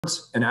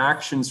and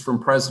actions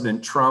from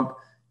President Trump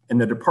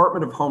and the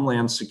Department of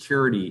Homeland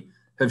Security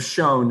have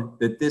shown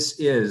that this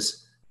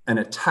is an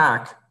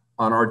attack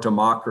on our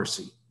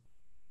democracy.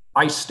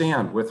 I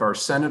stand with our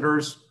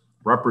senators,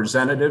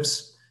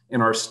 representatives,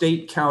 and our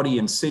state, county,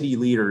 and city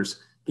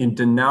leaders in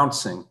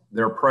denouncing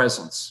their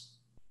presence.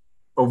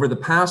 Over the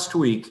past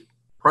week,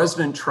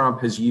 President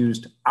Trump has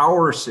used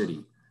our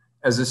city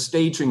as a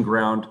staging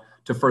ground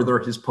to further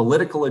his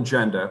political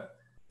agenda,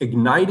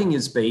 igniting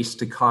his base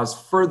to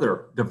cause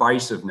further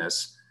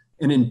divisiveness,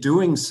 and in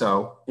doing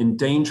so,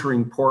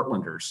 endangering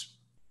Portlanders.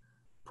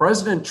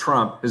 President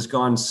Trump has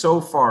gone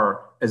so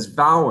far as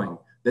vowing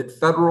that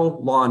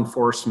federal law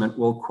enforcement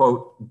will,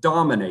 quote,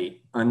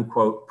 dominate,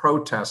 unquote,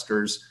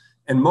 protesters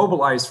and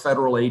mobilize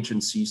federal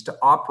agencies to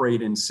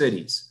operate in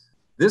cities.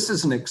 This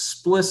is an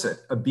explicit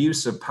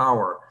abuse of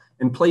power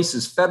and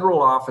places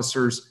federal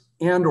officers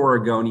and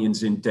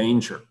Oregonians in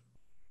danger.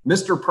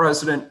 Mr.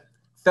 President,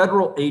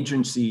 federal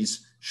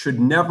agencies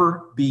should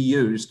never be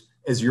used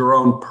as your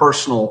own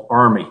personal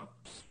army.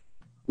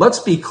 Let's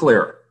be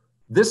clear,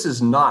 this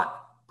is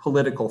not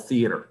political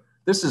theater.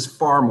 This is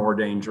far more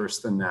dangerous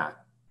than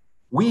that.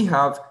 We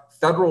have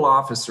federal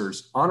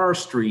officers on our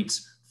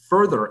streets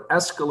further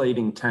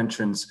escalating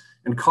tensions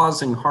and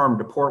causing harm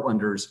to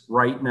Portlanders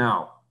right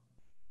now.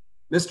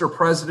 Mr.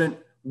 President,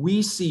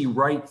 we see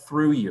right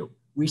through you.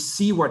 We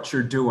see what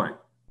you're doing.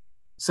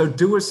 So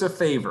do us a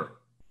favor.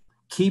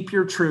 Keep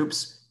your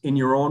troops in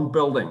your own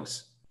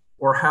buildings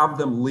or have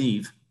them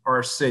leave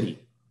our city.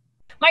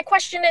 My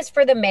question is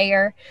for the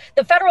mayor.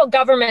 The federal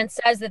government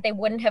says that they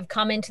wouldn't have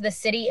come into the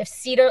city if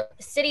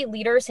city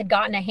leaders had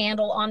gotten a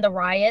handle on the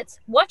riots.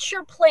 What's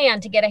your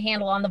plan to get a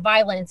handle on the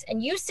violence?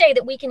 And you say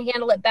that we can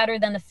handle it better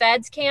than the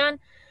feds can,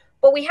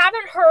 but we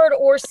haven't heard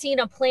or seen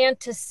a plan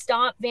to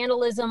stop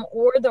vandalism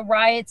or the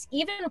riots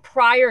even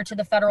prior to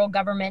the federal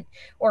government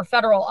or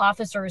federal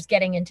officers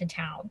getting into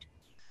town.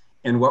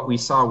 And what we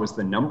saw was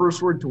the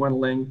numbers were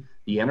dwindling,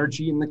 the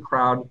energy in the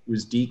crowd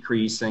was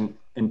decreasing,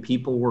 and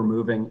people were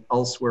moving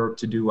elsewhere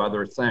to do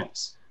other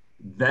things.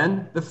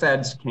 Then the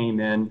feds came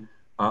in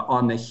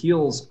on the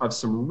heels of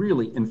some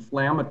really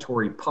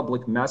inflammatory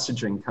public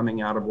messaging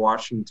coming out of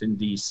Washington,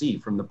 D.C.,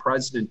 from the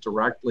president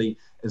directly,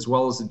 as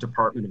well as the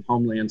Department of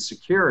Homeland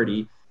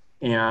Security,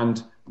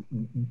 and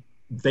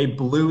they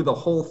blew the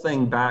whole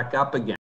thing back up again.